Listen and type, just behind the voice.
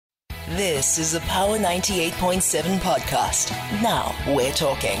This is a Power 98.7 podcast. Now we're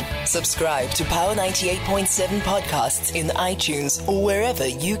talking. Subscribe to Power 98.7 podcasts in iTunes or wherever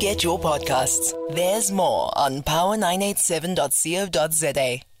you get your podcasts. There's more on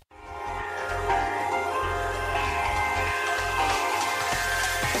power987.co.za.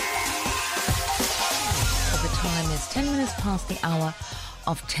 The time is 10 minutes past the hour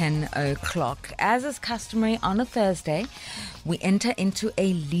of 10 o'clock. As is customary on a Thursday, we enter into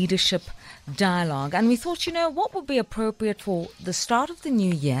a leadership dialogue. And we thought, what would be appropriate for the start of the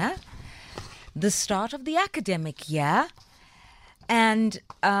new year, the start of the academic year, and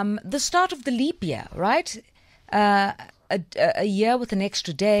the start of the leap year, right? A year with an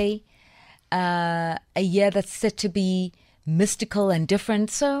extra day, a year that's set to be mystical and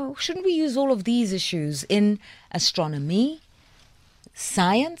different. So shouldn't we use all of these issues in astronomy,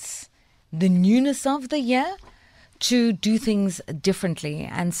 science, the newness of the year, to do things differently?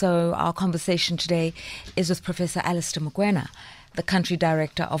 And so our conversation today is with Professor Alistair Mokoena, the country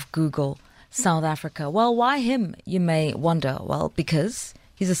director of Google South Africa. Well, why him, you may wonder? Well, because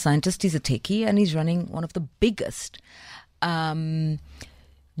he's a scientist, he's a techie, and he's running one of the biggest new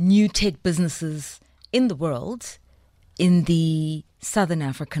tech businesses in the world in the Southern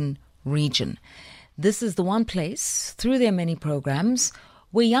African region. This is the one place, through their many programs,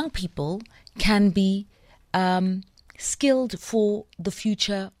 where young people can be skilled for the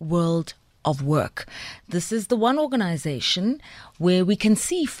future world of work. This is the one organization where we can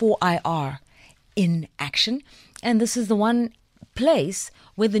see 4IR in action. And this is the one place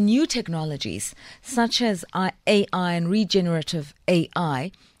where the new technologies, such as AI and regenerative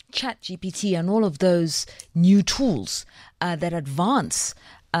AI, ChatGPT, and all of those new tools that advance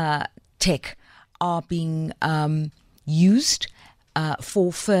tech are being used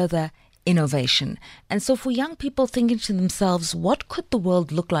for further innovation. And so for young people thinking to themselves, what could the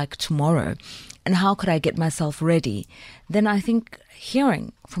world look like tomorrow? And how could I get myself ready? Then I think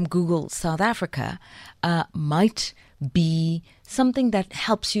hearing from Google South Africa might be something that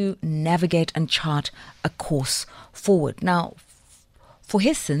helps you navigate and chart a course forward. Now, for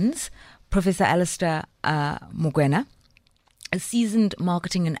his sins, Professor Alistair Mokoena, a seasoned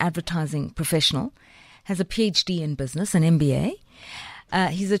marketing and advertising professional, has a PhD in business, an MBA.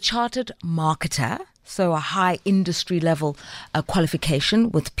 He's a chartered marketer, so a high industry level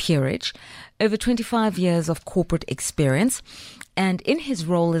qualification with peerage, over 25 years of corporate experience. And in his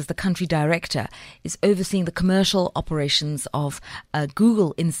role as the country director, is overseeing the commercial operations of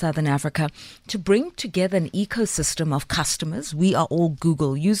Google in Southern Africa to bring together an ecosystem of customers. We are all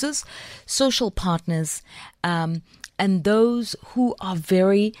Google users, social partners, and those who are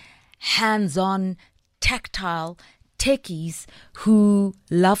very hands-on, tactile techies who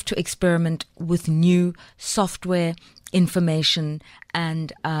love to experiment with new software, information,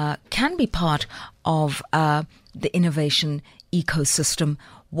 and can be part of the innovation ecosystem,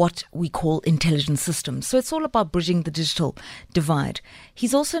 what we call intelligent systems. So it's all about bridging the digital divide.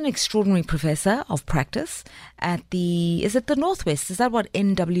 He's also an extraordinary professor of practice at the Northwest? Is that what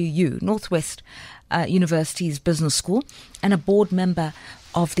NWU? Northwest University's Business School, and a board member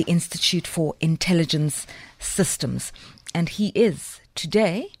of the Institute for Intelligence Systems. And he is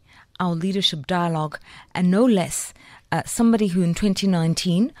today our leadership dialogue, and no less somebody who in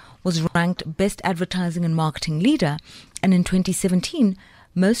 2019 was ranked Best Advertising and Marketing Leader, and in 2017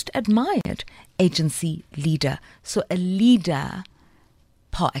 Most Admired Agency Leader. So a leader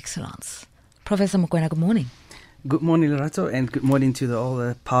par excellence. Professor Mokoena, good morning. Good morning, Lerato, and good morning to all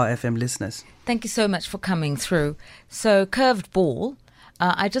the Power FM listeners. Thank you so much for coming through. So, curved ball.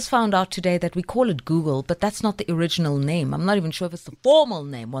 I just found out today that we call it Google, but that's not the original name. I'm not even sure if it's the formal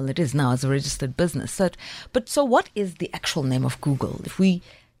name. Well, it is now as a registered business. So what is the actual name of Google? If we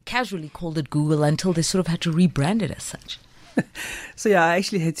casually called it Google until they sort of had to rebrand it as such. So yeah, I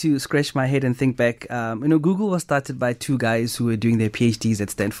actually had to scratch my head and think back. Google was started by two guys who were doing their PhDs at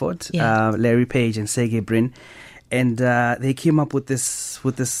Stanford, Larry Page and Sergey Brin, and they came up with this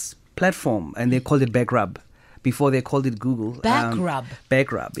platform, and they called it Backrub. Before they called it Google. Backrub.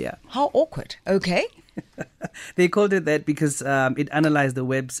 Backrub, yeah. How awkward. Okay. They called it that because it analyzed the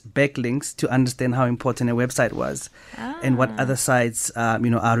web's backlinks to understand how important a website was and what other sites,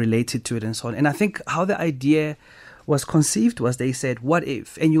 are related to it and so on. And I think how the idea was conceived was they said, what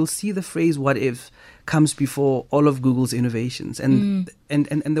if? And you'll see the phrase what if comes before all of Google's innovations. And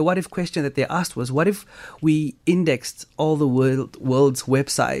the what if question that they asked was, what if we indexed all the world's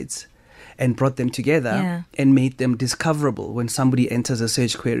websites and brought them together and made them discoverable when somebody enters a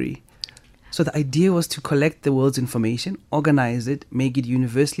search query? So the idea was to collect the world's information, organize it, make it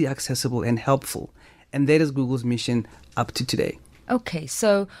universally accessible and helpful. And that is Google's mission up to today. Okay,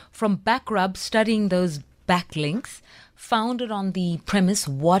 so from Backrub, studying those backlinks, founded on the premise,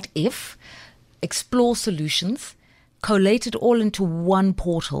 what if, explore solutions, collate it all into one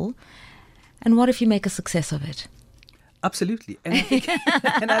portal, and what if you make a success of it? Absolutely. And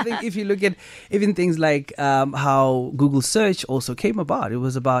I think if you look at even things like how Google search also came about, it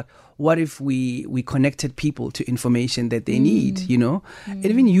was about what if we connected people to information that they need, you know? And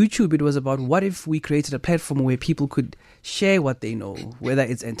even YouTube, it was about what if we created a platform where people could share what they know, whether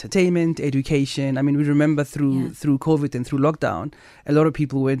it's entertainment, education. I mean, we remember through COVID and through lockdown, a lot of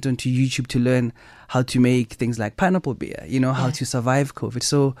people went onto YouTube to learn how to make things like pineapple beer, you know, how to survive COVID.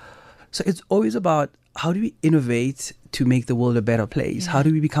 So it's always about how do we innovate to make the world a better place? How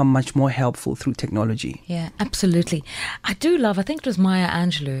do we become much more helpful through technology? Yeah, absolutely. I think it was Maya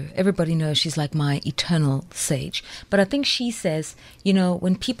Angelou. Everybody knows she's like my eternal sage. But I think she says, you know,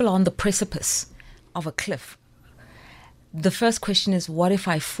 when people are on the precipice of a cliff, the first question is, what if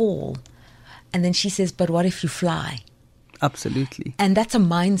I fall? And then she says, but what if you fly? Absolutely. And that's a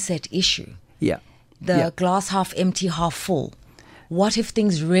mindset issue. Yeah. The glass half empty, half full. What if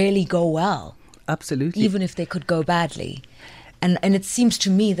things really go well? Absolutely. Even if they could go badly. And it seems to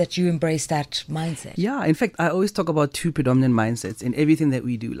me that you embrace that mindset. Yeah, in fact, I always talk about two predominant mindsets in everything that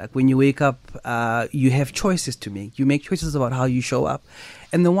we do. Like when you wake up, you have choices to make. You make choices about how you show up.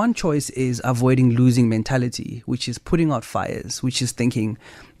 And the one choice is avoiding losing mentality, which is putting out fires, which is thinking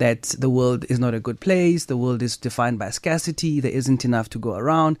that the world is not a good place. The world is defined by scarcity. There isn't enough to go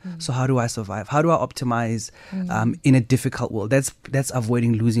around. So how do I survive? How do I optimize in a difficult world? That's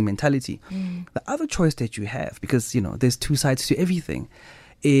avoiding losing mentality. The other choice that you have, because, you know, there's two sides to everything,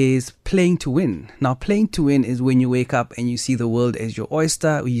 is playing to win. Now, playing to win is when you wake up and you see the world as your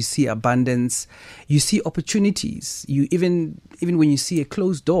oyster, you see abundance, you see opportunities. You even when you see a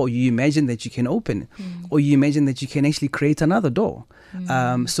closed door, you imagine that you can open, or you imagine that you can actually create another door.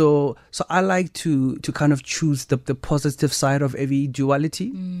 So I like to kind of choose the positive side of every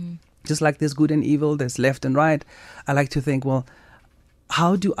duality. Just like there's good and evil, there's left and right. I like to think, well,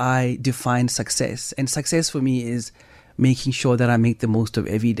 how do I define success? And success for me is making sure that I make the most of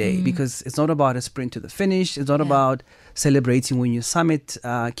every day, because it's not about a sprint to the finish. It's not about celebrating when you summit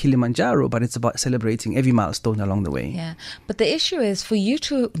Kilimanjaro, but it's about celebrating every milestone along the way. Yeah. But the issue is, for you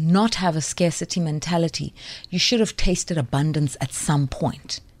to not have a scarcity mentality, you should have tasted abundance at some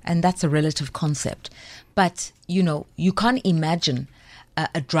point. And that's a relative concept. But, you know, you can't imagine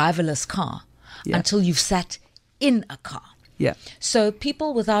a driverless car until you've sat in a car. Yeah. So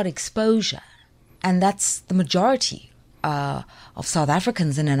people without exposure, and that's the majority of South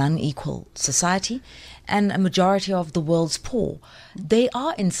Africans in an unequal society, and a majority of the world's poor, they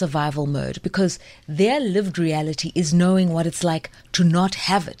are in survival mode because their lived reality is knowing what it's like to not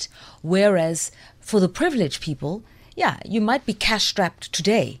have it. Whereas for the privileged people, you might be cash strapped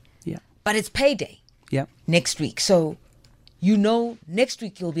today, but it's payday next week. So you know next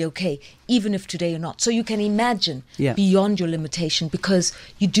week you'll be okay, even if today you're not. So you can imagine beyond your limitation, because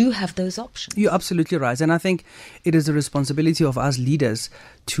you do have those options. You're absolutely right. And I think it is the responsibility of us leaders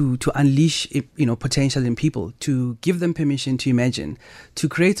to unleash, you know, potential in people, to give them permission to imagine, to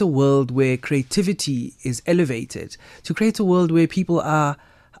create a world where creativity is elevated, to create a world where people are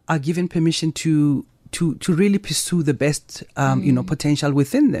given permission to really pursue the best, you know, potential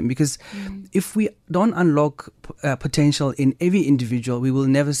within them. Because if we don't unlock potential in every individual, we will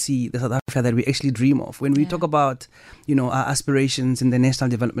never see the South Africa that we actually dream of. When we talk about, you know, our aspirations in the National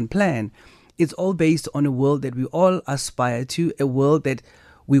Development Plan, it's all based on a world that we all aspire to, a world that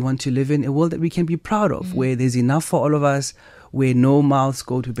we want to live in, a world that we can be proud of, where there's enough for all of us, where no mouths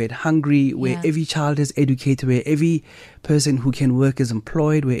go to bed hungry, where every child is educated, where every person who can work is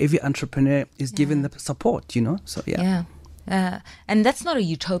employed, where every entrepreneur is given the support, you know? So, and that's not a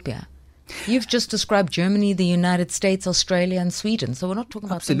utopia. You've just described Germany, the United States, Australia, and Sweden. So we're not talking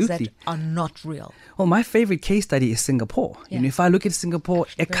about things that are not real. Well, my favorite case study is Singapore. You know, if I look at Singapore,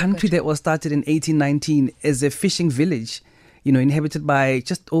 a country that was started in 1819 as a fishing village, you know, inhabited by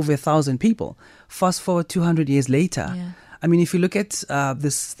just over 1,000 people. Fast forward 200 years later. I mean, if you look at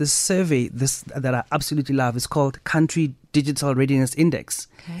this survey, that I absolutely love, it's called Country Digital Readiness Index.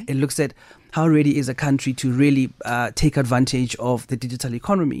 It looks at how ready is a country to really take advantage of the digital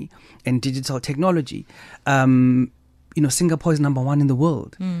economy and digital technology. You know, Singapore is number one in the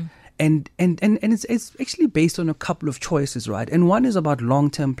world. And it's actually based on a couple of choices, right? And one is about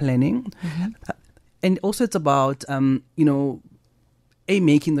long-term planning. And also it's about, you know,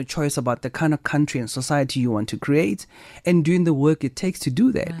 making the choice about the kind of country and society you want to create, and doing the work it takes to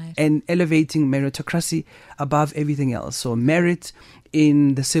do that, Right. and elevating meritocracy above everything else. So merit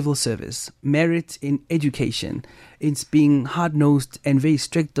in the civil service, merit in education. It's being hard-nosed and very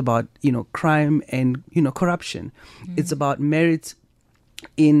strict about, crime and, corruption. It's about merit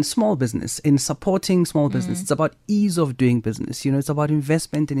in small business, in supporting small business. It's about ease of doing business. It's about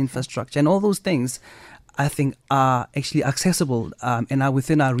investment in infrastructure, and all those things, I think, are actually accessible and are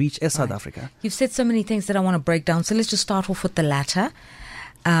within our reach as South Africa. You've said so many things that I want to break down. So let's just start off with the latter,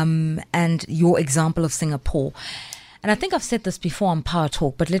 and your example of Singapore. And I think I've said this before on Power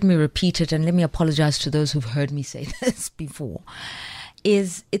Talk, but let me repeat it, and let me apologize to those who've heard me say this before.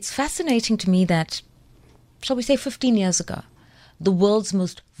 It's fascinating to me that, shall we say 15 years ago, the world's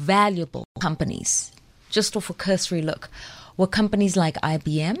most valuable companies, just off a cursory look, were companies like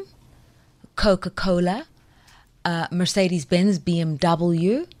IBM, Coca-Cola, Mercedes-Benz,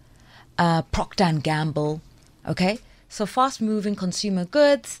 BMW, Procter & Gamble, okay? So fast-moving consumer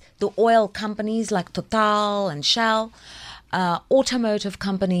goods, the oil companies like Total and Shell, automotive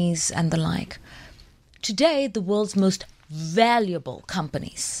companies and the like. Today, the world's most valuable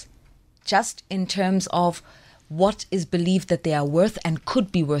companies, just in terms of what is believed that they are worth and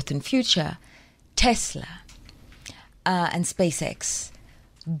could be worth in future, Tesla and SpaceX,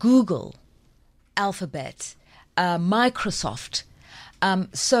 Google, Alphabet, Microsoft.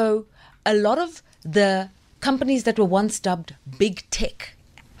 So a lot of the companies that were once dubbed big tech,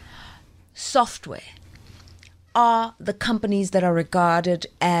 software, are the companies that are regarded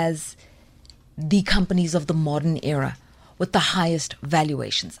as the companies of the modern era with the highest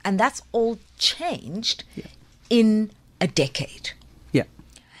valuations. And that's all changed in a decade. Yeah.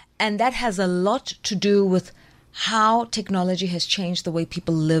 And that has a lot to do with how technology has changed the way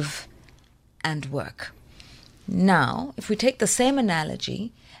people live and work. Now, if we take the same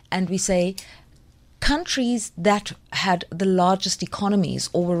analogy and we say countries that had the largest economies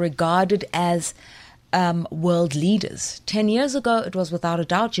or were regarded as world leaders. 10 years ago, it was without a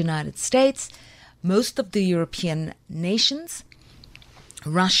doubt United States, most of the European nations,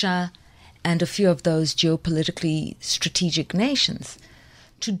 Russia, and a few of those geopolitically strategic nations.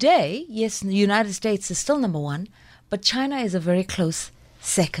 Today, yes, the United States is still number one, but China is a very close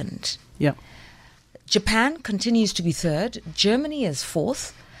second. Yeah. Japan continues to be third. Germany is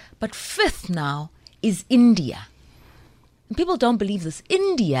fourth. But fifth now is India. And people don't believe this.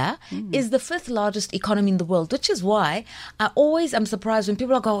 India is the fifth largest economy in the world, which is why I always am surprised when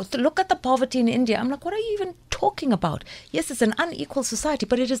people go, look at the poverty in India. I'm like, what are you even talking about? Yes, it's an unequal society,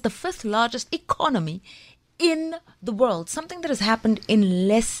 but it is the fifth largest economy in the world, something that has happened in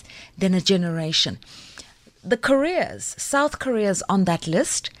less than a generation. The Koreas, South Korea is on that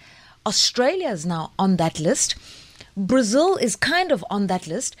list. Australia is now on that list. Brazil is kind of on that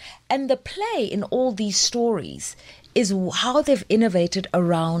list. And the play in all these stories is how they've innovated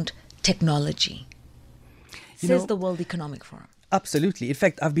around technology, says the World Economic Forum. Absolutely. In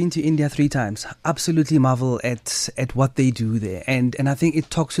fact, I've been to India 3 times. Absolutely marvel at what they do there. And I think it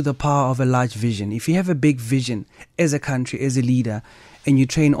talks to the power of a large vision. If you have a big vision as a country, as a leader, and you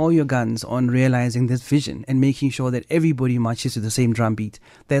train all your guns on realizing this vision and making sure that everybody marches to the same drumbeat,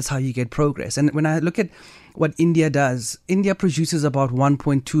 that's how you get progress. And when I look at what India does, India produces about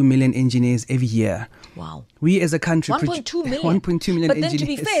 1.2 million engineers every year. Wow. We as a country... 1.2 million? 1.2 million but engineers. But then to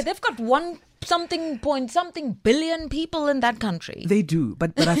be fair, they've got something billion people in that country. They do,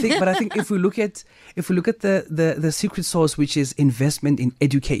 but I think if we look at the secret sauce, which is investment in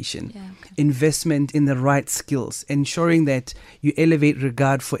education, investment in the right skills, ensuring that you elevate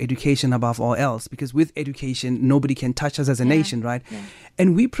regard for education above all else, because with education nobody can touch us as a nation, right? Yeah.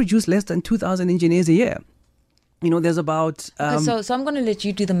 And we produce less than 2,000 engineers a year. There's about... so I'm going to let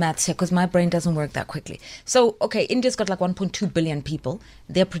you do the maths here because my brain doesn't work that quickly. So, okay, India's got like 1.2 billion people.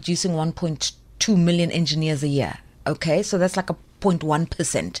 They're producing 1.2 million engineers a year. Okay, so that's like a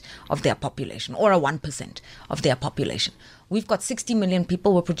 0.1% of their population or a 1% of their population. We've got 60 million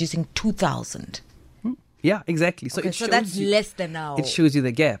people. We're producing 2,000. Yeah, exactly. So, so that's less than now. It shows you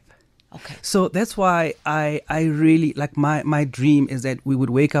the gap. Okay. So that's why I really, like my dream is that we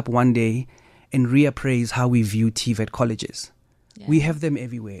would wake up one day and reappraise how we view TVET colleges. Yeah. We have them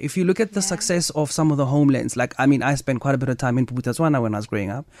everywhere. If you look at the success of some of the homelands, I spent quite a bit of time in Botswana when I was growing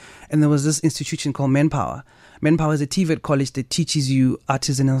up, and there was this institution called Manpower. Manpower is a TVET college that teaches you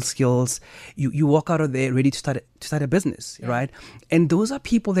artisanal skills. You walk out of there ready to start a business, right? And those are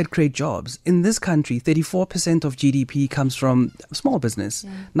people that create jobs. In this country, 34% of GDP comes from small business.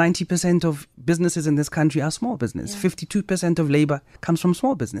 90% of businesses in this country are small business. 52% of labor comes from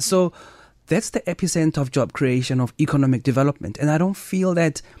small business. So that's the epicenter of job creation, of economic development. And I don't feel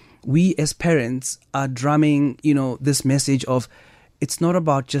that we as parents are drumming, this message of it's not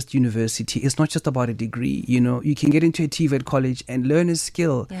about just university. It's not just about a degree. You can get into a TVET college and learn a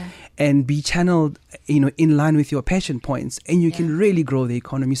skill and be channeled, in line with your passion points, and you can really grow the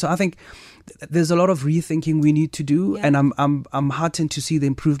economy. So I think there's a lot of rethinking we need to do, and I'm heartened to see the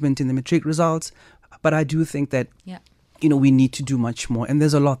improvement in the matric results. But I do think that we need to do much more. And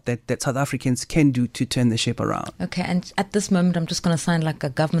there's a lot that South Africans can do to turn the ship around. Okay, and at this moment, I'm just going to sound like a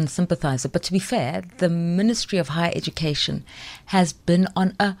government sympathizer. But to be fair, the Ministry of Higher Education has been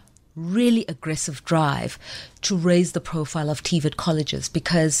on a really aggressive drive to raise the profile of TVET colleges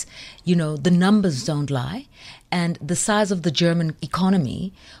because, the numbers don't lie. And the size of the German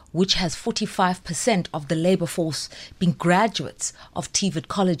economy, which has 45% of the labor force being graduates of TVET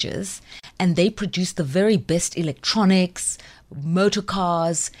colleges, and they produce the very best electronics, motor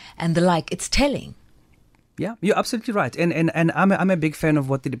cars, and the like. It's telling. Yeah, you're absolutely right. And I'm a big fan of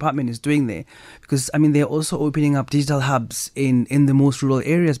what the department is doing there because, they're also opening up digital hubs in the most rural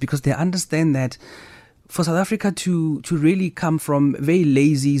areas because they understand that for South Africa to really come from very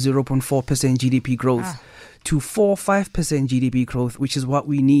lazy 0.4% GDP growth to 4-5% GDP growth, which is what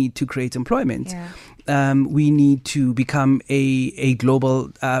we need to create employment. We need to become a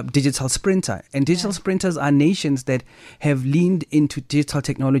global digital sprinter. And digital sprinters are nations that have leaned into digital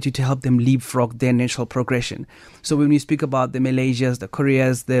technology to help them leapfrog their natural progression. So when we speak about the Malaysias, the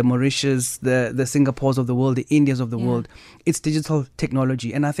Koreas, the Mauritius, the Singapores of the world, the Indias of the world, it's digital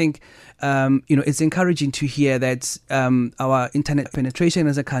technology. And I think, it's encouraging to hear that our internet penetration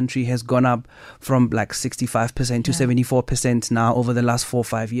as a country has gone up from like 65% to 74% now over the last 4 or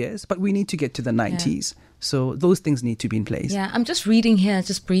 5 years. But we need to get to the 90s. So those things need to be in place. Yeah, I'm just reading here,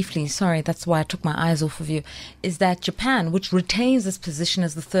 just briefly, sorry, that's why I took my eyes off of you, is that Japan, which retains its position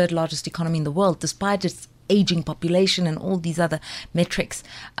as the third largest economy in the world, despite its aging population and all these other metrics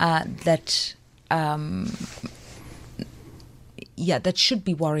that should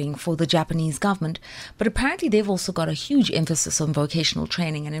be worrying for the Japanese government. But apparently they've also got a huge emphasis on vocational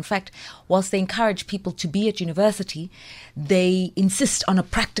training. And in fact, whilst they encourage people to be at university, they insist on a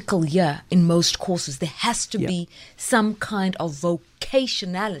practical year in most courses. There has to be some kind of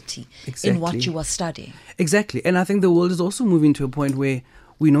vocationality in what you are studying. Exactly. And I think the world is also moving to a point where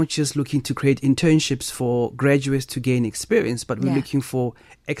we're not just looking to create internships for graduates to gain experience, but we're looking for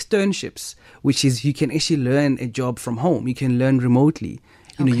externships, which is you can actually learn a job from home. You can learn remotely.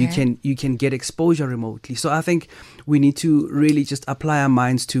 You can get exposure remotely. So I think we need to really just apply our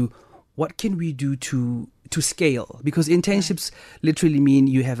minds to what can we do to scale, because internships literally mean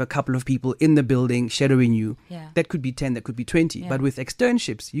you have a couple of people in the building shadowing you. That could be 10, that could be 20. But with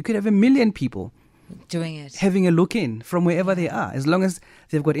externships, you could have 1 million people doing it, having a look in from wherever they are, as long as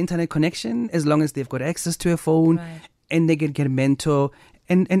they've got internet connection, as long as they've got access to a phone, and they can get a mentor,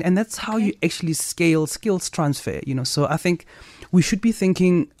 and that's how you actually scale skills transfer. So I think we should be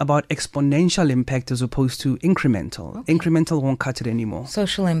thinking about exponential impact as opposed to incremental. Incremental won't cut it anymore.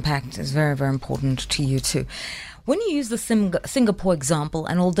 Social impact is very, very important to you too. When you use the Singapore example,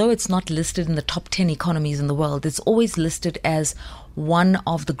 and although it's not listed in the top 10 economies in the world, it's always listed as one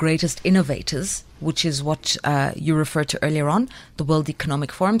of the greatest innovators, which is what you referred to earlier on. The World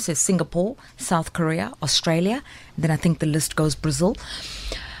Economic Forum says Singapore, South Korea, Australia. Then I think the list goes Brazil.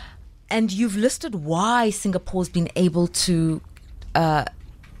 And you've listed why Singapore's been able to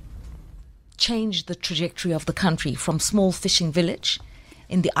change the trajectory of the country from small fishing village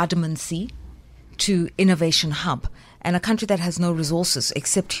in the Andaman Sea to innovation hub, and a country that has no resources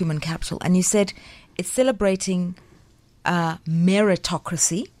except human capital. And you said it's celebrating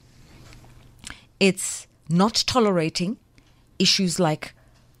meritocracy. It's not tolerating issues like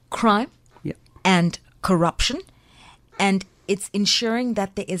crime and corruption, and it's ensuring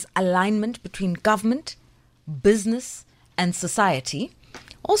that there is alignment between government, business, and society.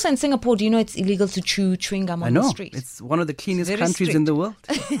 Also in Singapore, do you know it's illegal to chew chewing gum on the street? It's one of the cleanest countries in the world.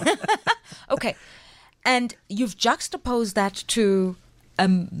 Okay. And you've juxtaposed that to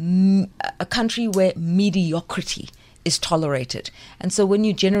a country where mediocrity is tolerated. And so when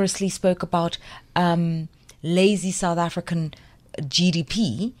you generously spoke about lazy South African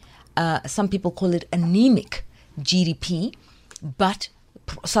GDP, some people call it anemic GDP, but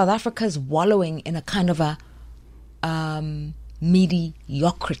South Africa is wallowing in a kind of a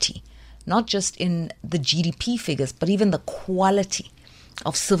mediocrity, not just in the GDP figures, but even the quality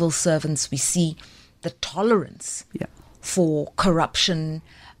of civil servants. We see the tolerance for corruption,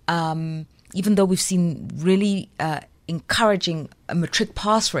 even though we've seen really encouraging a matric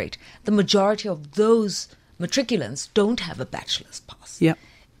pass rate, the majority of those matriculants don't have a bachelor's pass.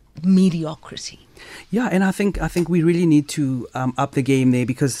 mediocrity. Yeah, and I think we really need to up the game there,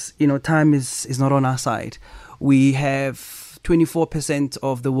 because time is not on our side. We have 24%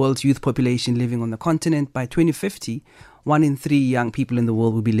 of the world's youth population living on the continent. By 2050, 1 in 3 young people in the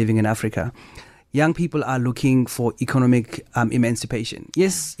world will be living in Africa. Young people are looking for economic emancipation.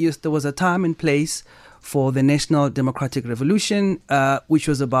 Yes, there was a time and place for the National Democratic Revolution, which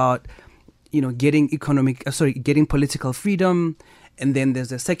was about getting political freedom. And then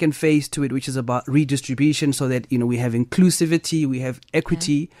there's a second phase to it, which is about redistribution, so that we have inclusivity, we have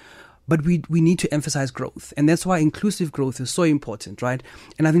equity. Yeah. But we need to emphasize growth. And that's why inclusive growth is so important, right?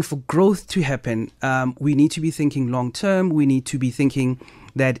 And I think for growth to happen, we need to be thinking long term. We need to be thinking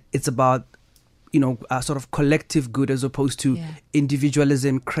that it's about a sort of collective good, as opposed to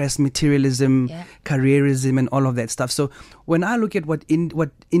individualism, crass materialism, careerism, and all of that stuff. So when I look at what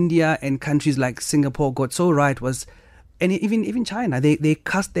India and countries like Singapore got so right was, and even China, they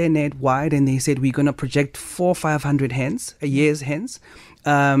cast their net wide, and they said, we're going to project 400-500 years hence,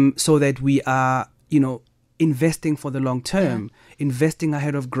 so that we are, investing for the long term, investing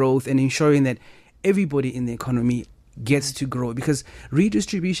ahead of growth, and ensuring that everybody in the economy gets to grow, because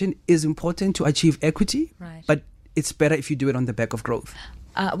redistribution is important to achieve equity, but it's better if you do it on the back of growth.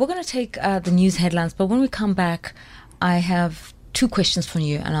 We're going to take the news headlines, but when we come back, I have 2 questions for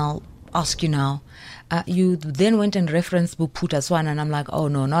you, and I'll ask you now. You then went and referenced Buputa Swana, and I'm like, oh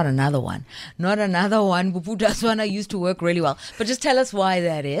no, not another one. Buputa Swana used to work really well. But just tell us why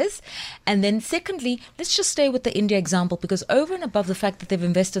that is. And then secondly, let's just stay with the India example, because over and above the fact that they've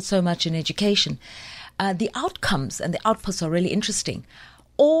invested so much in education, the outcomes and the outputs are really interesting.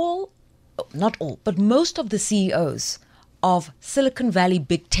 Not all, but most of the CEOs of Silicon Valley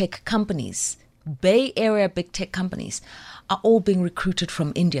big tech companies, Bay Area big tech companies, are all being recruited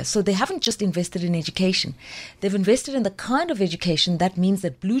from India. So they haven't just invested in education. They've invested in the kind of education that means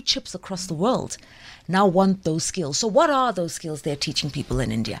that blue chips across the world now want those skills. So what are those skills they're teaching people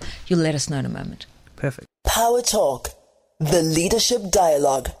in India? You'll let us know in a moment. Perfect. Power Talk, the leadership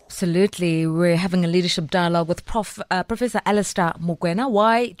dialogue. Absolutely. We're having a leadership dialogue with Professor Alistair Mokoena.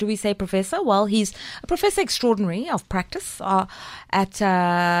 Why do we say professor? Well, he's a professor extraordinary of practice at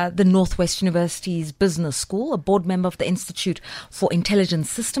the Northwest University's Business School, a board member of the Institute for Intelligent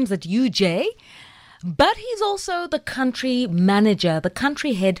Systems at UJ. But he's also the country manager, the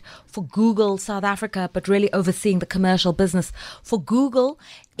country head for Google South Africa, but really overseeing the commercial business for Google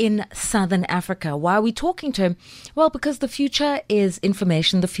in Southern Africa. Why are we talking to him? Well, because the future is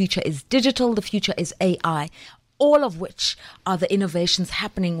information, the future is digital, the future is AI, all of which are the innovations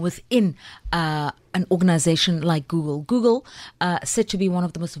happening within an organization like Google. Google, said to be one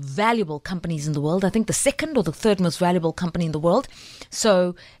of the most valuable companies in the world. I think the second or the third most valuable company in the world.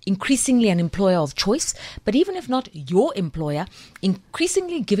 So increasingly an employer of choice. But even if not your employer,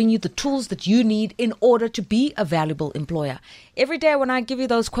 increasingly giving you the tools that you need in order to be a valuable employer. Every day when I give you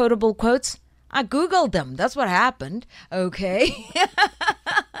those quotable quotes, I Googled them. That's what happened. Okay.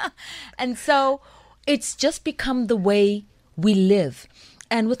 And so it's just become the way we live.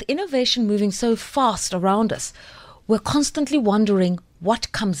 And with innovation moving so fast around us, we're constantly wondering what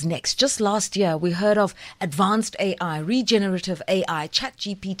comes next. Just last year, we heard of advanced AI, regenerative AI,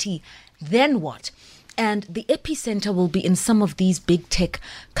 ChatGPT. Then what? And the epicenter will be in some of these big tech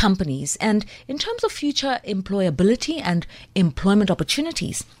companies. And in terms of future employability and employment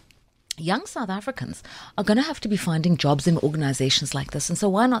opportunities, young South Africans are going to have to be finding jobs in organizations like this. And so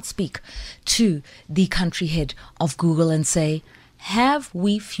why not speak to the country head of Google and say, have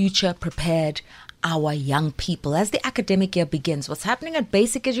we future prepared our young people as the academic year begins? What's happening at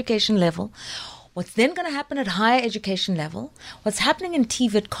basic education level? What's then going to happen at higher education level? What's happening in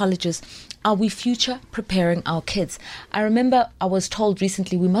TVET colleges? Are we future preparing our kids? I remember I was told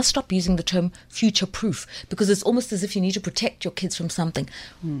recently we must stop using the term future proof, because it's almost as if you need to protect your kids from something.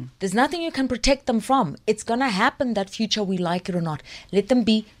 There's nothing you can protect them from. It's going to happen, that future, we like it or not. Let them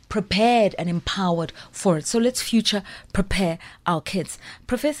be prepared and empowered for it. So let's future prepare our kids.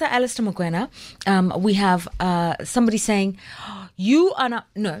 Professor Alistair Mokoena, we have somebody saying, you are not,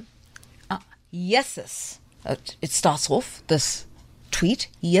 no, yeses. It starts off this tweet,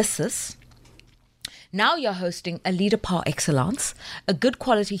 yeses. Now you're hosting a leader par excellence, a good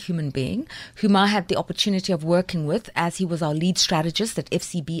quality human being whom I had the opportunity of working with as he was our lead strategist at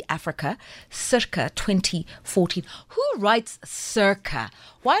FCB Africa circa 2014. Who writes circa?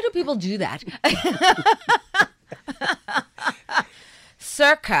 Why do people do that?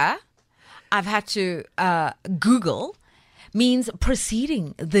 Circa, I've had to Google, means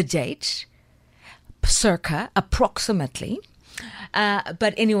preceding the date, circa, approximately.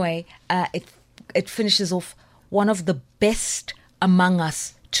 But anyway, it finishes off one of the best among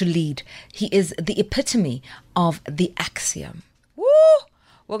us to lead. He is the epitome of the axiom. Woo!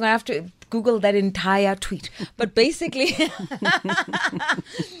 We're going to have to Google that entire tweet. But basically,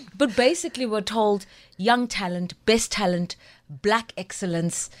 we're told young talent, best talent, black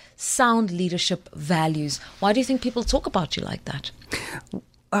excellence, sound leadership values. Why do you think people talk about you like that?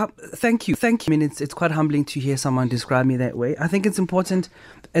 Thank you. I mean, it's quite humbling to hear someone describe me that way. I think it's important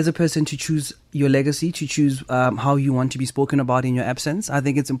as a person to choose your legacy, to choose how you want to be spoken about in your absence. I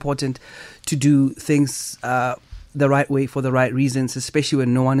think it's important to do things the right way for the right reasons, especially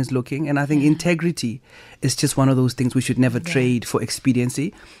when no one is looking. And I think integrity is just one of those things we should never trade for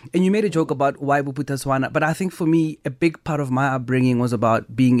expediency. And you made a joke about why Bophuthatswana, but I think for me, a big part of my upbringing was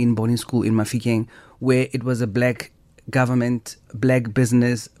about being in boarding school in Mafikeng, where it was a black government, black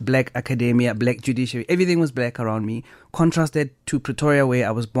business, black academia, black judiciary. Everything was black around me. Contrasted to Pretoria, where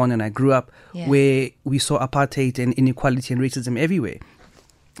I was born and I grew up, where we saw apartheid and inequality and racism everywhere.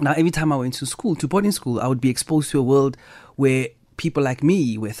 Now, every time I went to school, to boarding school, I would be exposed to a world where people like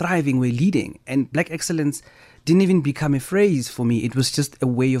me were thriving, were leading. And black excellence didn't even become a phrase for me. It was just a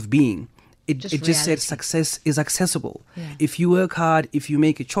way of being. It just said success is accessible. Yeah. If you work hard, if you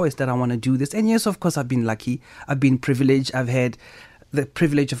make a choice that I want to do this. And yes, of course, I've been lucky. I've been privileged. I've had the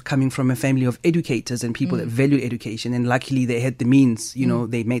privilege of coming from a family of educators and people that value education. And luckily, they had the means. You know,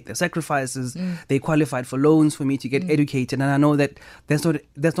 they made their sacrifices. They qualified for loans for me to get educated. And I know that that's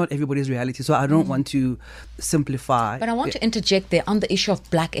not everybody's reality. So I don't want to simplify. But I want to interject there on the issue of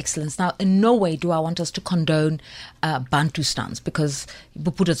black excellence. Now, in no way do I want us to condone Bantustans, because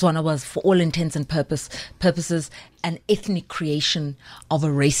Bophuthatswana was, for all intents and purposes, an ethnic creation of a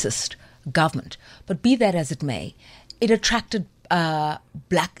racist government. But be that as it may, it attracted the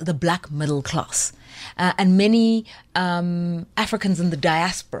black middle class, and many Africans in the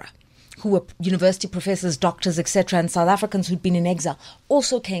diaspora who were university professors, doctors, etc., and South Africans who'd been in exile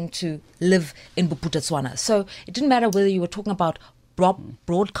also came to live in Bophuthatswana. So it didn't matter whether you were talking about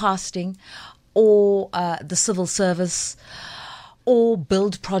broadcasting or the civil service or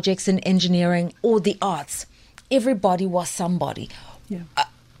build projects in engineering or the arts. Everybody was somebody. Yeah.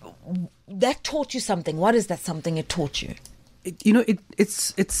 That taught you something. What is that something it taught you?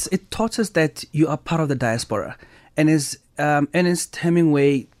 It taught us that you are part of the diaspora, and as Ernest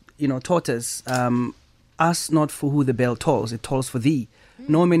Hemingway, taught us, ask not for who the bell tolls; it tolls for thee.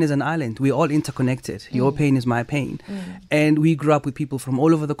 No man is an island. We're all interconnected. Your pain is my pain, and we grew up with people from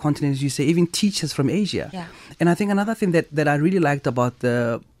all over the continent, as you say, even teachers from Asia. Yeah. And I think another thing that I really liked about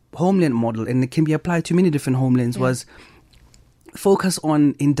the homeland model, and it can be applied to many different homelands, was focus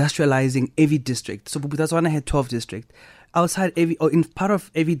on industrializing every district. So Bophuthatswana had 12 districts. Outside in part of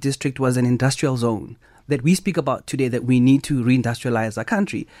every district was an industrial zone that we speak about today, that we need to reindustrialize our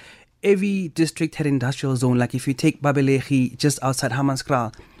country. Every district had an industrial zone. Like if you take Babelegi, just outside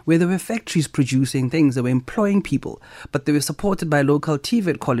Hammanskraal, where there were factories producing things, that were employing people, but they were supported by local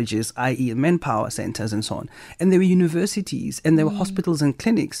TVET colleges, i.e. manpower centers and so on. And there were universities, and there were hospitals and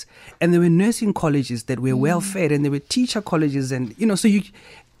clinics, and there were nursing colleges that were well fed, and there were teacher colleges, and so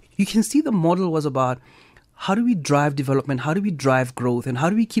you can see the model was about, how do we drive development? How do we drive growth? And how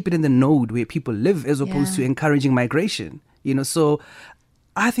do we keep it in the node where people live, as opposed to encouraging migration? So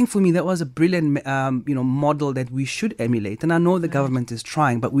I think for me that was a brilliant, model that we should emulate. And I know the government is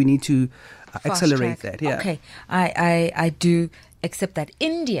trying, but we need to accelerate that. Yeah. Okay, I do accept that.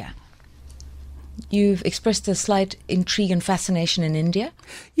 India. You've expressed a slight intrigue and fascination in India.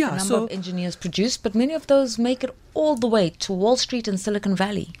 Yeah. A number of engineers produce, but many of those make it all the way to Wall Street and Silicon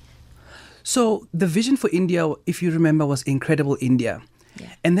Valley. So the vision for India, if you remember, was Incredible India. Yeah.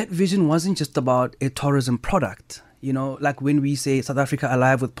 And that vision wasn't just about a tourism product. Like when we say South Africa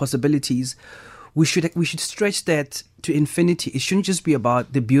alive with possibilities, we should stretch that to infinity. It shouldn't just be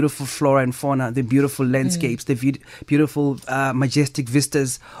about the beautiful flora and fauna, the beautiful landscapes, the beautiful majestic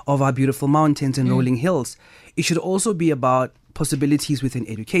vistas of our beautiful mountains and rolling hills. It should also be about possibilities within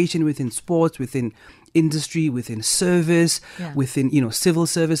education, within sports, within industry, within service, within civil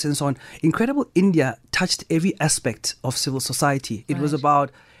service and so on. Incredible India touched every aspect of civil society. It was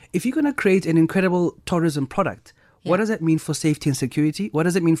about, if you're going to create an incredible tourism product, what does that mean for safety and security? What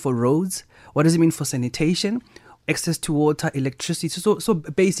does it mean for roads? What does it mean for sanitation? Access to water, electricity, so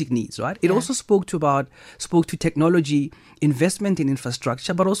basic needs, right? It also spoke to technology, investment in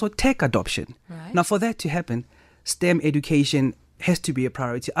infrastructure, but also tech adoption. Right. Now, for that to happen, STEM education has to be a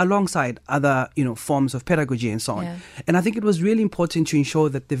priority alongside other, forms of pedagogy and so on. Yeah. And I think it was really important to ensure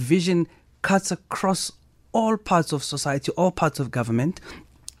that the vision cuts across all parts of society, all parts of government,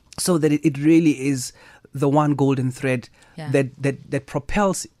 so that it really is the one golden thread that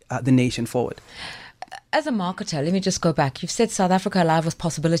propels the nation forward. as a marketer, let me just go back. You've said South Africa alive with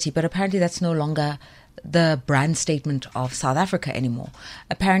possibility, but apparently that's no longer the brand statement of South Africa anymore.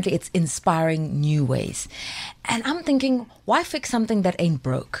 Apparently it's inspiring new ways. And I'm thinking, why fix something that ain't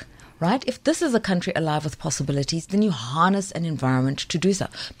broke? Right? If this is a country alive with possibilities, then you harness an environment to do so.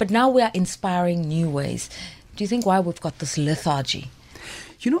 But now we are inspiring new ways. Do you think why we've got this lethargy?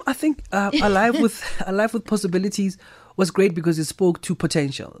 I think alive with possibilities was great because it spoke to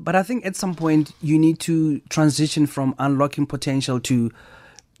potential. But I think at some point you need to transition from unlocking potential to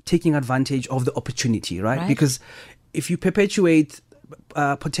taking advantage of the opportunity, right? Because if you perpetuate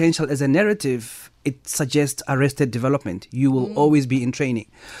potential as a narrative, it suggests arrested development. You will always be in training.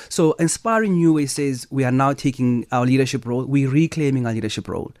 So inspiring new ways says we are now taking our leadership role. We're reclaiming our leadership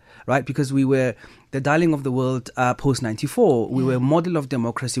role, right? Because we were the darling of the world post 94. We were a model of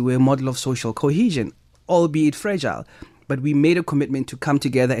democracy. We were a model of social cohesion, albeit fragile. But we made a commitment to come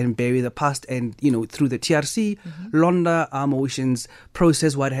together and bury the past and, through the TRC, launder our emotions,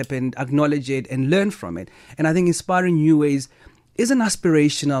 process what happened, acknowledge it and learn from it. And I think inspiring new ways is an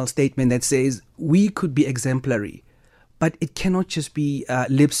aspirational statement that says we could be exemplary, but it cannot just be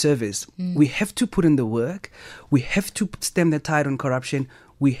lip service. We have to put in the work. We have to stem the tide on corruption.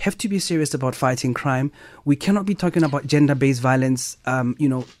 We have to be serious about fighting crime. We cannot be talking about gender-based violence.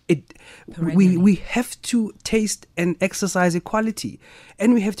 We have to taste and exercise equality,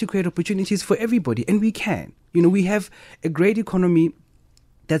 and we have to create opportunities for everybody, and we can. We have a great economy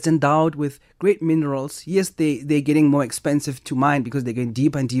that's endowed with great minerals. Yes, they're getting more expensive to mine because they're going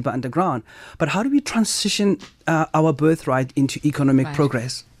deeper and deeper underground. But how do we transition our birthright into economic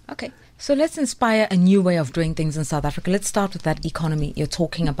progress? Okay. So let's inspire a new way of doing things in South Africa. Let's start with that economy you're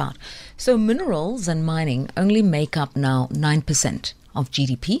talking about. So minerals and mining only make up now 9% of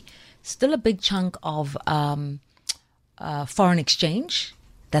GDP. Still a big chunk of foreign exchange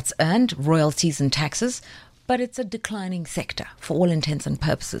that's earned, royalties and taxes. But it's a declining sector for all intents and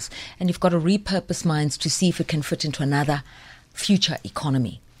purposes. And you've got to repurpose mines to see if it can fit into another future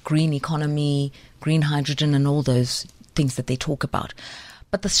economy, green hydrogen and all those things that they talk about.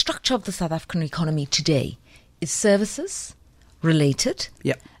 But the structure of the South African economy today is services related.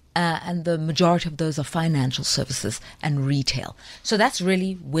 Yep. And the majority of those are financial services and retail. So that's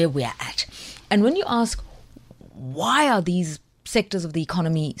really where we're at. And when you ask, why are these sectors of the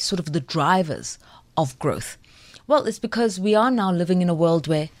economy sort of the drivers of growth? Well, it's because we are now living in a world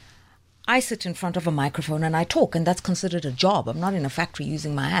where I sit in front of a microphone and I talk, and that's considered a job. I'm not in a factory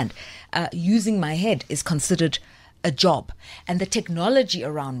using my hand. Using my head is considered a job. And the technology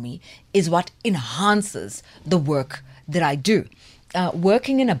around me is what enhances the work that I do.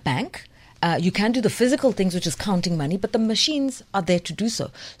 Working in a bank, you can do the physical things, which is counting money, but the machines are there to do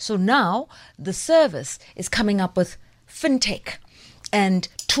so. So now the service is coming up with fintech and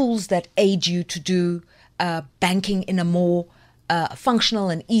tools that aid you to do banking in a more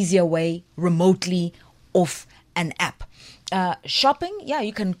functional and easier way, remotely off an app. Shopping,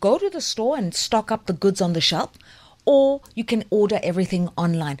 you can go to the store and stock up the goods on the shelf, or you can order everything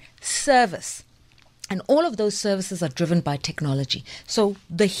online. Service. And all of those services are driven by technology. So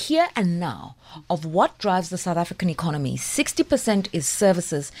the here and now of what drives the South African economy, 60% is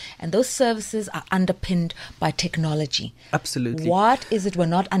services, and those services are underpinned by technology. Absolutely. What is it we're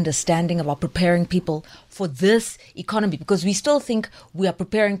not understanding about preparing people for this economy? Because we still think we are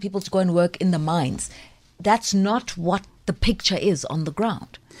preparing people to go and work in the mines. That's not what the picture is on the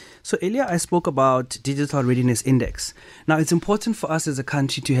ground. So earlier I spoke about Digital Readiness Index. Now it's important for us as a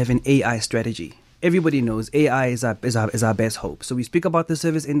country to have an AI strategy. Everybody knows AI is our best hope. So we speak about the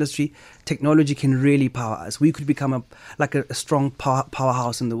service industry. Technology can really power us. We could become a strong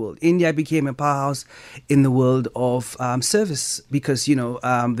powerhouse in the world. India became a powerhouse in the world of service because,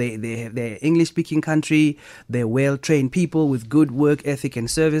 they're English-speaking country. They're well-trained people with good work ethic and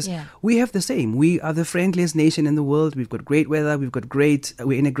service. Yeah. We have the same. We are the friendliest nation in the world. We've got great weather.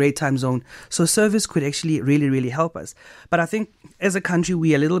 We're in a great time zone. So service could actually really, really help us. But I think as a country,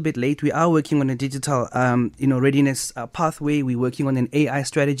 we're a little bit late. We are working on a digital readiness pathway. We're working on an AI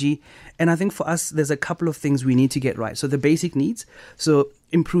strategy. And I think for us, there's a couple of things we need to get right. So the basic needs, so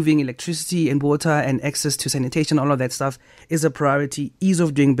improving electricity and water and access to sanitation, all of that stuff is a priority. Ease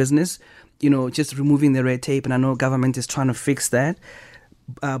of doing business, just removing the red tape. And I know government is trying to fix that.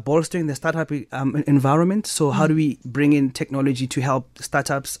 Bolstering the startup environment. So how do we bring in technology to help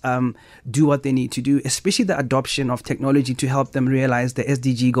startups do what they need to do, especially the adoption of technology to help them realize the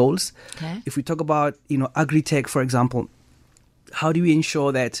SDG goals. Okay. If we talk about, agri-tech, for example, how do we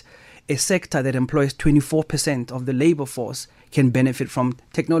ensure that a sector that employs 24% of the labor force can benefit from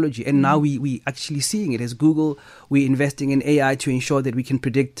technology. And now we actually seeing it as Google. We're investing in AI to ensure that we can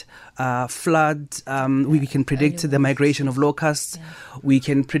predict floods. We can predict the migration of locusts. We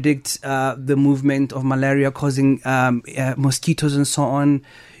can predict the movement of malaria causing mosquitoes and so on.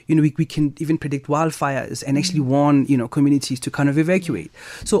 We can even predict wildfires and actually warn, communities to kind of evacuate.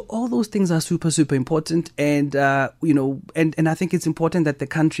 So all those things are super, super important. And, and I think it's important that the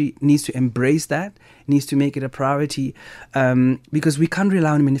country needs to embrace that, needs to make it a priority, because we can't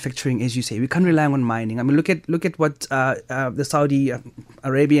rely on manufacturing, as you say. We can't rely on mining. I mean, look at what the Saudi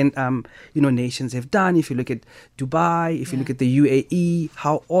Arabian, nations have done. If you look at Dubai, if you look at the UAE,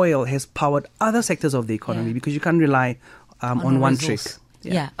 how oil has powered other sectors of the economy, because you can't rely on one trick.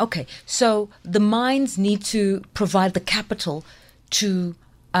 Yeah. Okay. So the mines need to provide the capital to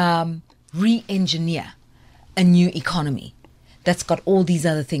re-engineer a new economy that's got all these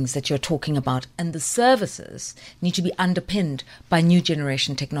other things that you're talking about. And the services need to be underpinned by new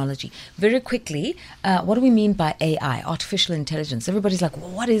generation technology. Very quickly, what do we mean by AI, artificial intelligence? Everybody's like, well,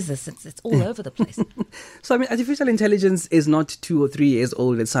 what is this? It's all over the place. So, I mean, artificial intelligence is not 2 or 3 years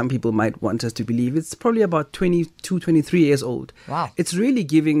old, as some people might want us to believe. It's probably about 22, 23 years old. Wow. It's really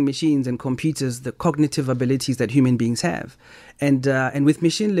giving machines and computers the cognitive abilities that human beings have. And with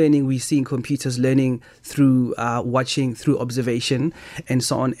machine learning, we're seeing computers learning through watching, through observation, and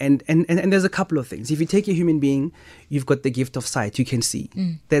so on. And there's a couple of things. If you take a human being, you've got the gift of sight. You can see.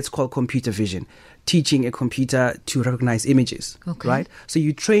 That's called computer vision. Teaching a computer to recognize images, right? So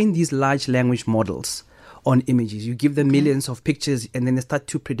you train these large language models on images. You give them millions of pictures, and then they start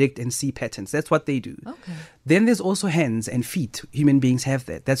to predict and see patterns. That's what they do. Then there's also hands and feet. Human beings have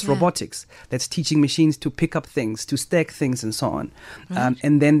that. That's robotics. That's teaching machines to pick up things, to stack things, and so on.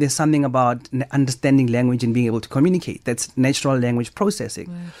 And then there's something about understanding language and being able to communicate. That's natural language processing.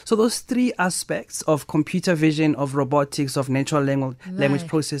 So those three aspects of computer vision, of robotics, of natural language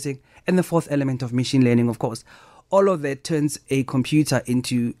processing, and the fourth element of machine learning, of course, all of that turns a computer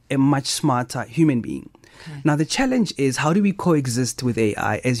into a much smarter human being. Now, the challenge is, how do we coexist with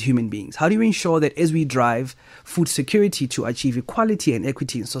AI as human beings? How do we ensure that as we drive food security to achieve equality and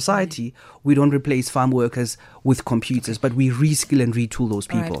equity in society, we don't replace farm workers with computers, but we reskill and retool those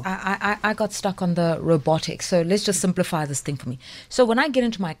people? Right. I got stuck on the robotics. So let's just simplify this thing for me. So when I get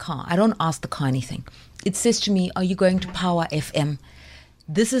into my car, I don't ask the car anything. It says to me, are you going to Power FM?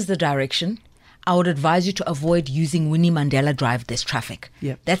 This is the direction. I would advise you to avoid using Winnie Mandela Drive. There's traffic.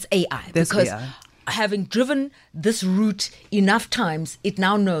 That's AI. That's because AI. Having driven this route enough times, it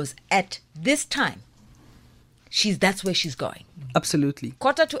now knows at this time, that's where she's going. Absolutely.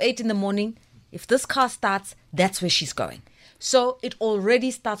 7:45 in the morning, if this car starts, that's where she's going. So it already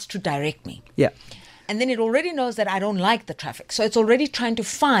starts to direct me. And then it already knows that I don't like the traffic. So it's already trying to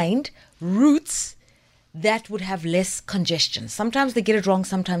find routes that would have less congestion. Sometimes they get it wrong,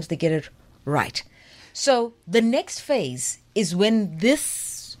 sometimes they get it right. So the next phase is when this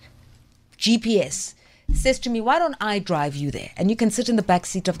GPS says to me, why don't I drive you there? And you can sit in the back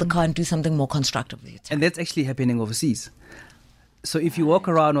seat of the car and do something more constructive with your time. And that's actually happening overseas. So if you walk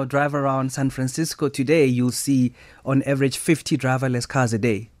around or drive around San Francisco today, you'll see on average 50 driverless cars a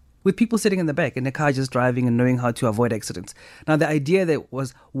day, with people sitting in the back and the car just driving and knowing how to avoid accidents. Now, the idea there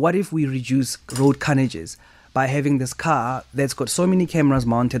was, what if we reduce road carnages by having this car that's got so many cameras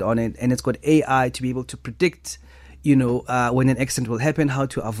mounted on it, and it's got AI to be able to predict when an accident will happen, how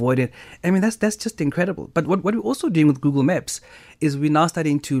to avoid it. I mean, that's just incredible. But what we're also doing with Google Maps is we're now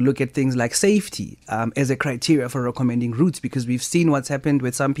starting to look at things like safety as a criteria for recommending routes, because we've seen what's happened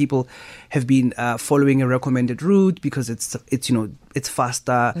where some people have been following a recommended route because it's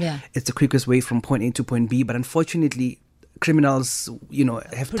faster, it's the quickest way from point A to point B. But unfortunately, criminals,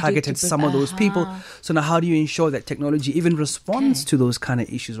 have targeted some of those people. So now how do you ensure that technology even responds to those kind of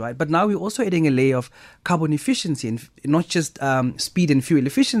issues, right? But now we're also adding a layer of carbon efficiency, and not just speed and fuel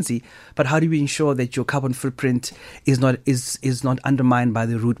efficiency, but how do we ensure that your carbon footprint is not undermined by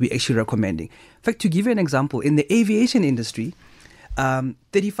the route we're actually recommending? In fact, to give you an example, in the aviation industry,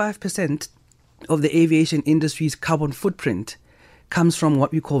 35% of the aviation industry's carbon footprint comes from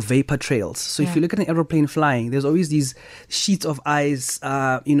what we call vapor trails. So if you look at an aeroplane flying, there's always these sheets of ice,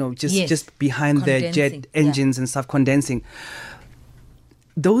 just behind the jet engines and stuff condensing.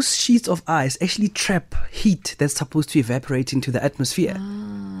 Those sheets of ice actually trap heat that's supposed to evaporate into the atmosphere.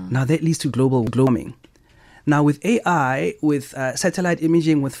 Now that leads to global warming. Now with AI, with satellite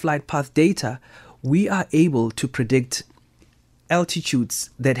imaging, with flight path data, we are able to predict altitudes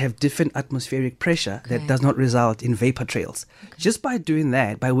that have different atmospheric pressure that does not result in vapor trails. Just by doing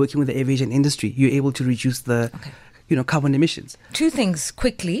that, by working with the aviation industry, you're able to reduce the carbon emissions. Two things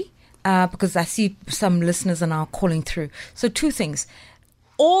quickly. because I see some listeners are now calling through. So two things.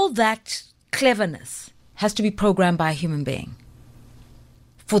 All that cleverness has to be programmed by a human being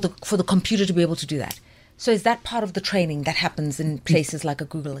for the computer to be able to do that. So is that part of the training that happens in places like a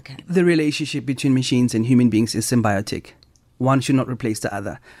Google Academy? The relationship between machines and human beings is symbiotic. One should not replace the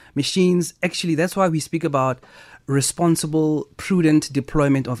other. Machines, actually, that's why we speak about responsible, prudent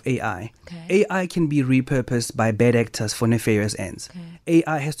deployment of AI. Okay. AI can be repurposed by bad actors for nefarious ends. Okay.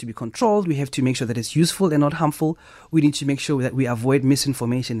 AI has to be controlled. We have to make sure that it's useful and not harmful. We need to make sure that we avoid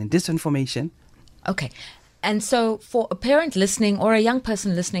misinformation and disinformation. Okay. And so for a parent listening or a young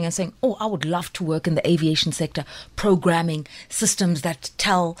person listening and saying, I would love to work in the aviation sector, programming systems that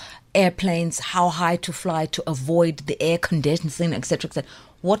tell airplanes how high to fly to avoid the air condensing, et cetera, et cetera.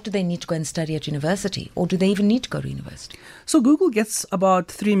 What do they need to go and study at university? Or do they even need to go to university? So Google gets about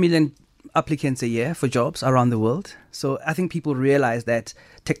 3 million applicants a year for jobs around the world. So I think people realize that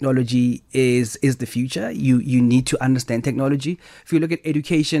technology is the future. You need to understand technology. If you look at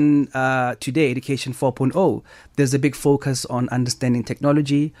education today, Education 4.0, there's a big focus on understanding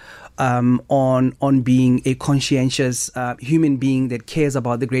technology, on being a conscientious human being that cares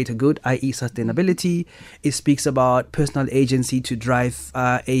about the greater good, i.e. sustainability. It speaks about personal agency to drive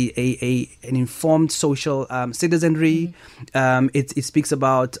an informed social citizenry. It speaks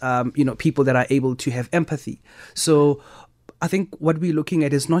about people that are able to have empathy. So I think what we're looking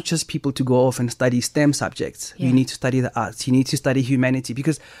at is not just people to go off and study STEM subjects. Yeah. You need to study the arts. You need to study humanity.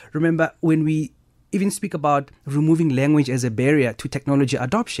 Because remember, when we even speak about removing language as a barrier to technology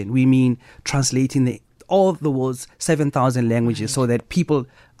adoption, we mean translating all the world's 7,000 languages so that people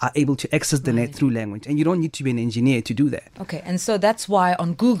are able to access the net through language. And you don't need to be an engineer to do that. Okay, and so that's why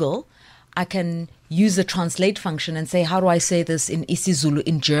on Google, I can use the translate function and say, how do I say this in isiZulu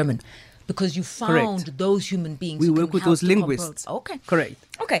in German? Because you found Correct. those human beings. We who work can with help those to linguists. Okay. Correct.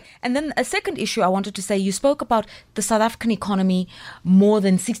 Okay. And then a second issue I wanted to say, you spoke about the South African economy, more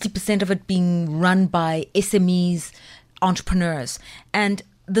than 60% of it being run by SMEs, entrepreneurs. And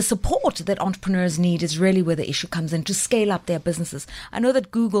the support that entrepreneurs need is really where the issue comes in to scale up their businesses. I know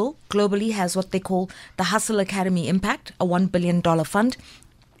that Google globally has what they call the Hustle Academy Impact, a $1 billion fund.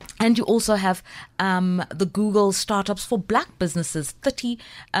 And you also have the Google Startups for Black Businesses, $30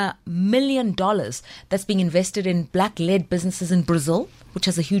 million that's being invested in Black-led businesses in Brazil, which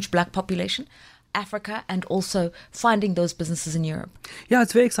has a huge Black population, Africa, and also finding those businesses in Europe. Yeah,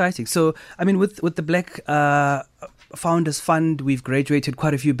 it's very exciting. So, I mean, with the Black Founders Fund, we've graduated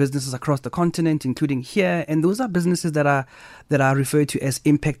quite a few businesses across the continent, including here. And those are businesses that are referred to as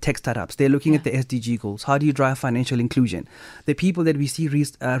impact tech startups. They're looking at the SDG goals. How do you drive financial inclusion? The people that we see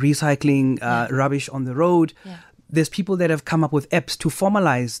recycling rubbish on the road. Yeah. There's people that have come up with apps to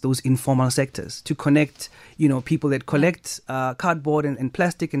formalize those informal sectors, to connect, people that collect cardboard and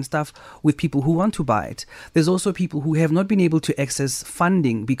plastic and stuff with people who want to buy it. There's also people who have not been able to access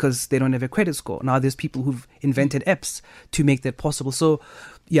funding because they don't have a credit score. Now there's people who've invented apps to make that possible. So,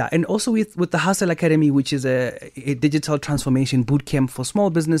 yeah, and also with the Hustle Academy, which is a digital transformation bootcamp for small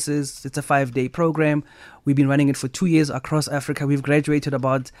businesses. It's a 5-day program. We've been running it for 2 years across Africa. We've graduated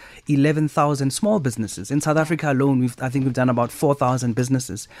about 11,000 small businesses. In South Africa alone, I think we've done about 4,000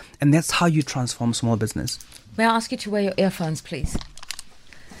 businesses. And that's how you transform small business. May I ask you to wear your earphones, please?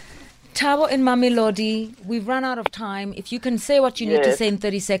 Thabo in Mamelodi, we've run out of time. If you can say what you need to say in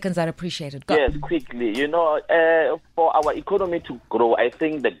 30 seconds, I'd appreciate it. Go. Yes, quickly. For our economy to grow, I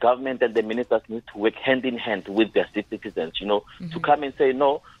think the government and the ministers need to work hand in hand with their citizens, to come and say,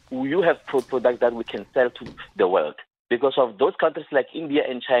 no, you have products that we can sell to the world. Because of those countries like India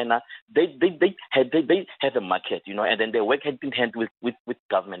and China, they have a market, and then they work hand in hand with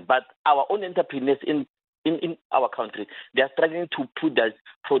government. But our own entrepreneurs in our country, they are struggling to put those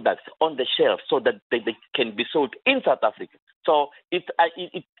products on the shelf so that they can be sold in South Africa. So it's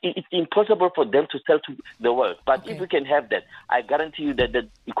impossible for them to sell to the world. But if we can have that, I guarantee you that the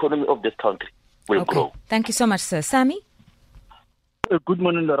economy of this country will grow. Thank you so much, sir. Sammy? Good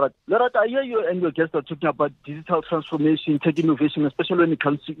morning, Lorette. Lorette, I hear you and your guests are talking about digital transformation, tech innovation, especially when it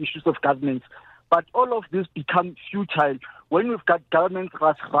comes to issues of governance. But all of this becomes futile when we've got governments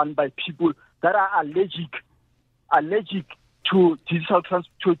run by people that are allergic to digital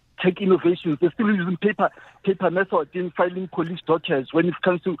to tech innovations. They're still using paper methods in filing police dockers when it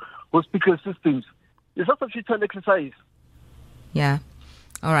comes to hospital systems. It's just a futile exercise. Yeah.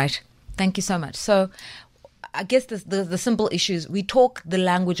 All right. Thank you so much. So I guess the simple issue is we talk the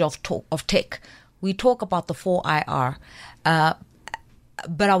language of tech. We talk about the 4IR,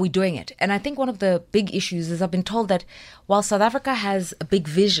 but are we doing it? And I think one of the big issues is I've been told that while South Africa has a big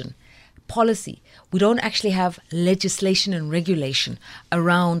vision, policy. We don't actually have legislation and regulation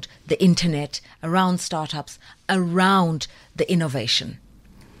around the internet, around startups, around the innovation.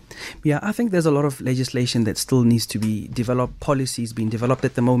 Yeah, I think there's a lot of legislation that still needs to be developed, policies being developed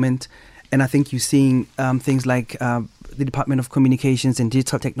at the moment. And I think you're seeing things like the Department of Communications and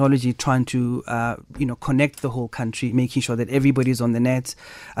Digital Technology trying to, connect the whole country, making sure that everybody's on the net.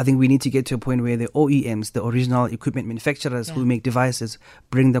 I think we need to get to a point where the OEMs, the original equipment manufacturers who make devices,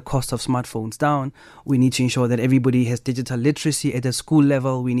 bring the cost of smartphones down. We need to ensure that everybody has digital literacy at a school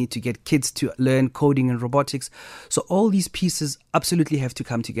level. We need to get kids to learn coding and robotics. So all these pieces absolutely have to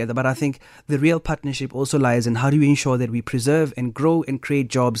come together. But I think the real partnership also lies in how do we ensure that we preserve and grow and create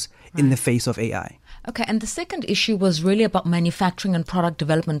jobs in the face of AI. Okay, and the second issue was really about manufacturing and product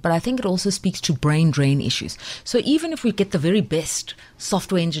development, but I think it also speaks to brain drain issues. So even if we get the very best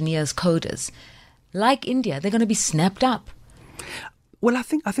software engineers, coders, like India, they're going to be snapped up. Well, I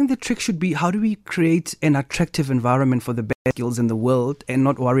think the trick should be, how do we create an attractive environment for the best skills in the world and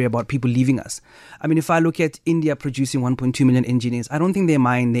not worry about people leaving us? I mean, if I look at India producing 1.2 million engineers, I don't think they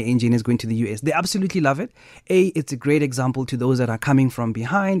mind their engineers going to the US. They absolutely love it. It's a great example to those that are coming from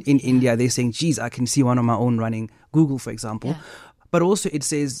behind in India. They're saying, geez, I can see one of my own running Google, for example. Yeah. But also it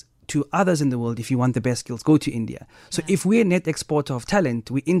says to others in the world, if you want the best skills, go to India. So if we're a net exporter of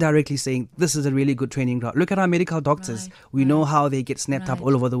talent, we're indirectly saying this is a really good training ground. Look at our medical doctors. We know how they get snapped up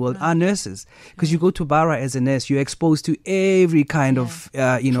all over the world. Our nurses, because you go to Bara as a nurse, you're exposed to every kind of,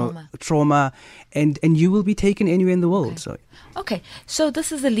 trauma, and you will be taken anywhere in the world. Okay, so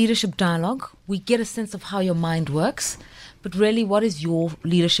this is a leadership dialogue. We get a sense of how your mind works, but really, what is your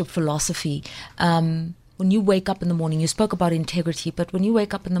leadership philosophy? When you wake up in the morning, you spoke about integrity, but when you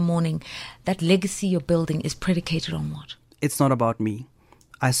wake up in the morning, that legacy you're building is predicated on what? It's not about me.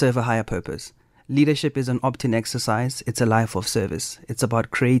 I serve a higher purpose. Leadership is an opt-in exercise. It's a life of service. It's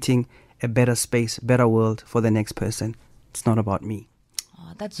about creating a better space, better world for the next person. It's not about me.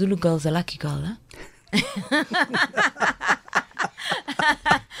 Oh, that Zulu girl's a lucky girl, huh?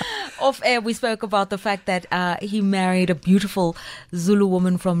 Off air, we spoke about the fact that he married a beautiful Zulu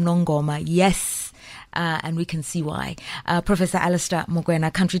woman from Nongoma. Yes. And we can see why. Professor Alistair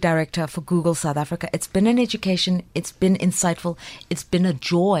Mokoena, Country Director for Google South Africa. It's been an education. It's been insightful. It's been a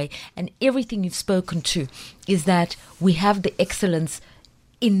joy. And everything you've spoken to is that we have the excellence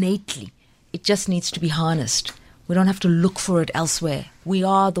innately. It just needs to be harnessed. We don't have to look for it elsewhere. We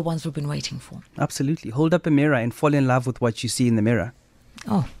are the ones we've been waiting for. Absolutely. Hold up a mirror and fall in love with what you see in the mirror.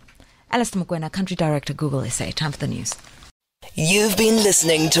 Oh. Alistair Mokoena, Country Director, Google SA. Time for the news. You've been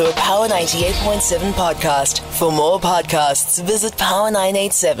listening to a Power 98.7 podcast. For more podcasts, visit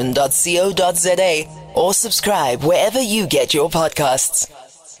power987.co.za or subscribe wherever you get your podcasts.